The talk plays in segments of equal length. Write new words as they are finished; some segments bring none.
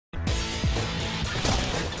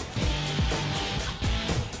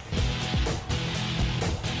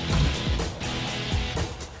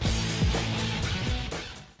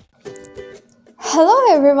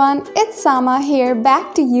Hello everyone, it's Sama here,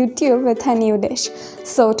 back to YouTube with a new dish.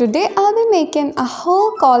 So today I'll be making a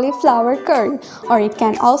whole cauliflower curry, or it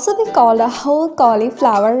can also be called a whole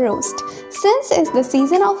cauliflower roast. Since it's the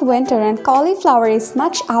season of winter and cauliflower is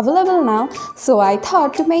much available now, so I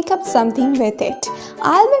thought to make up something with it.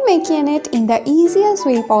 I'll be making it in the easiest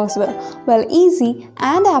way possible, well, easy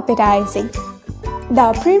and appetizing.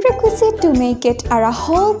 The prerequisite to make it are a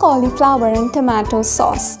whole cauliflower and tomato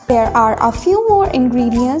sauce. There are a few more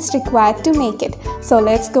ingredients required to make it. So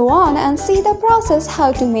let's go on and see the process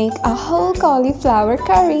how to make a whole cauliflower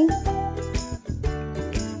curry.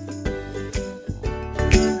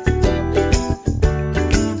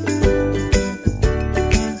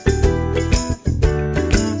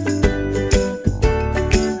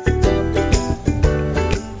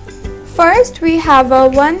 First, we have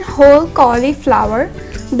one whole cauliflower.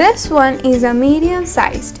 This one is a medium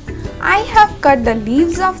sized. I have cut the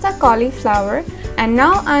leaves of the cauliflower and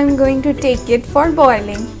now I am going to take it for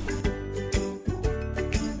boiling.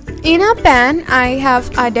 In a pan, I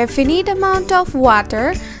have a definite amount of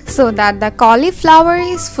water so that the cauliflower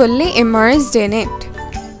is fully immersed in it.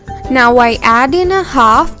 Now I add in a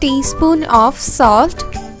half teaspoon of salt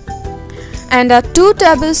and 2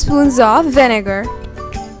 tablespoons of vinegar.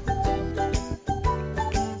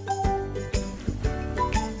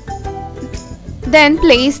 Then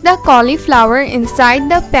place the cauliflower inside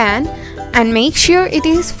the pan and make sure it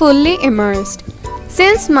is fully immersed.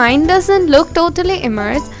 Since mine doesn't look totally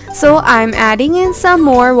immersed, so I am adding in some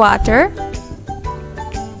more water.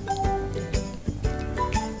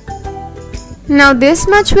 Now this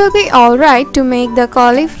much will be alright to make the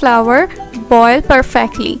cauliflower boil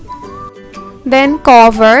perfectly. Then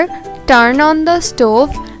cover, turn on the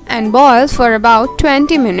stove and boil for about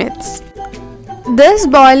 20 minutes. This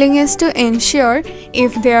boiling is to ensure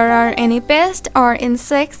if there are any pests or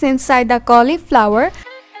insects inside the cauliflower,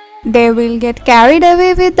 they will get carried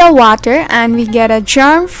away with the water and we get a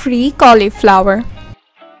germ-free cauliflower.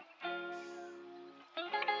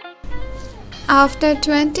 After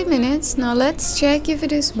 20 minutes, now let's check if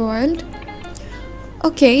it is boiled.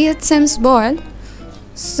 Okay, it seems boiled.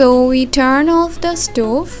 So we turn off the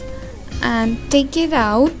stove and take it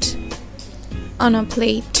out on a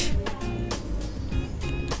plate.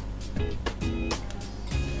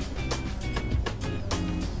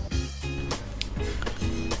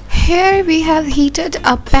 Here we have heated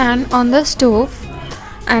a pan on the stove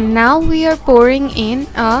and now we are pouring in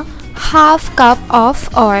a half cup of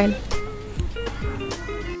oil.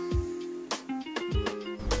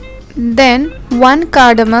 Then 1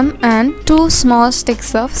 cardamom and 2 small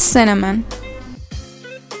sticks of cinnamon.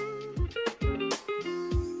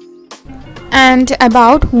 And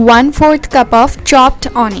about 1/4 cup of chopped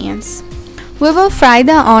onions. We will fry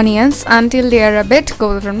the onions until they are a bit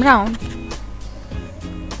golden brown.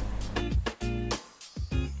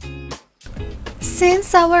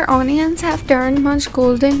 Since our onions have turned much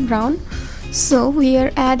golden brown, so we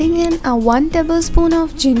are adding in a 1 tablespoon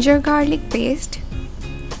of ginger garlic paste,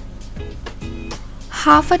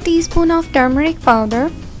 half a teaspoon of turmeric powder,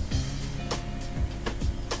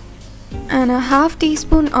 and a half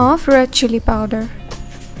teaspoon of red chili powder.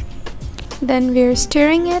 Then we are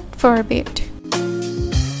stirring it for a bit.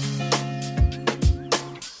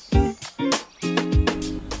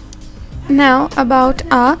 Now about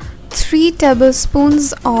 3 tablespoons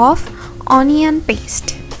of onion paste.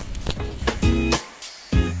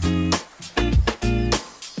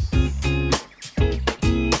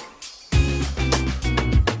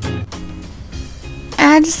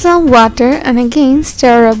 Add some water and again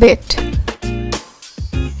stir a bit.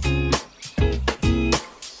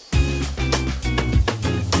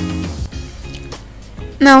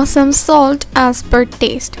 Now some salt as per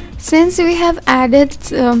taste. Since we have added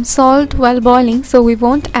salt while boiling, so we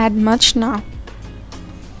won't add much now.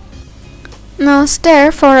 Now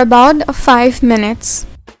stir for about 5 minutes.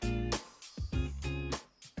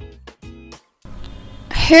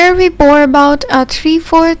 Here we pour about a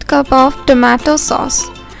 3/4 cup of tomato sauce.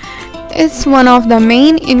 It's one of the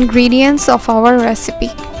main ingredients of our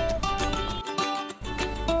recipe.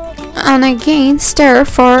 And again stir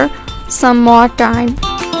for some more time.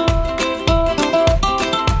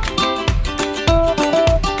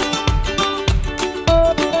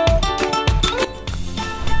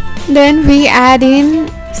 Then we add in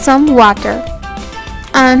some water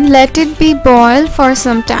and let it be boiled for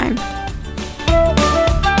some time.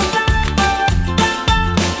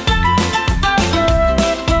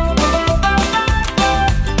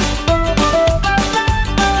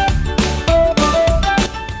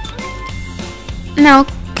 Now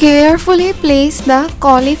carefully place the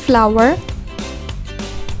cauliflower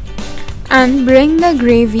and bring the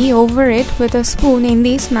gravy over it with a spoon in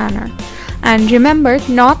this manner. And remember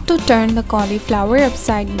not to turn the cauliflower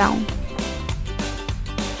upside down.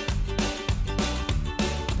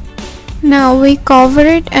 Now we cover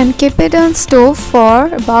it and keep it on stove for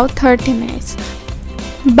about 30 minutes.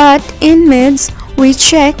 But in mids, we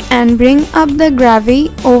check and bring up the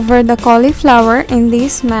gravy over the cauliflower in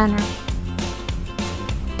this manner.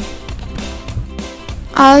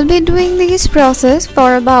 I'll be doing this process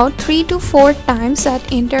for about 3 to 4 times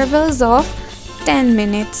at intervals of 10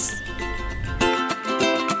 minutes.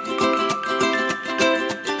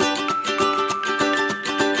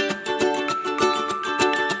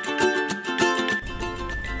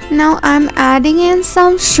 Now I'm adding in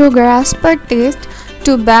some sugar as per taste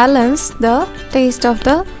to balance the taste of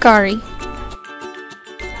the curry.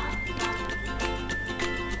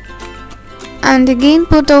 And again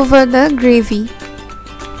put over the gravy.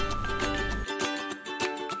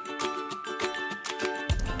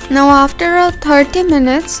 Now after 30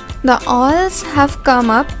 minutes, the oils have come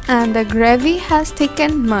up and the gravy has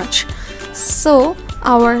thickened much. So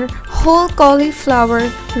our whole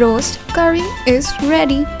cauliflower roast curry is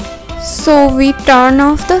ready. So we turn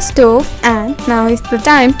off the stove and now is the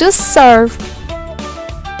time to serve.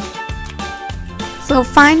 So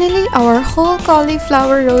finally our whole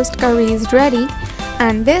cauliflower roast curry is ready,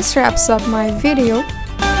 and this wraps up my video.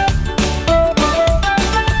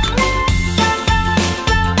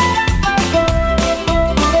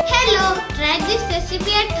 Hello, try this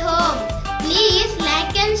recipe at home. Please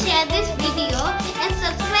like and share this video and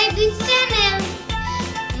subscribe this channel.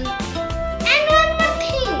 And one more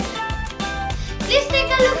thing. Please take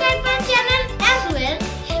a look at my channel as well.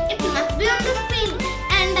 It must be on the screen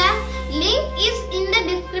and the link is in the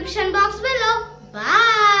description box below.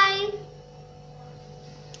 Bye.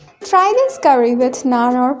 Try this curry with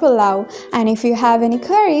naan or pulao, and if you have any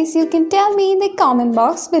queries you can tell me in the comment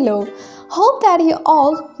box below. Hope that you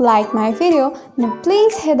all like my video. Now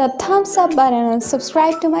please hit the thumbs up button and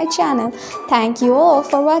subscribe to my channel. Thank you all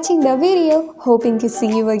for watching the video. Hoping to see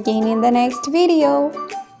you again in the next video.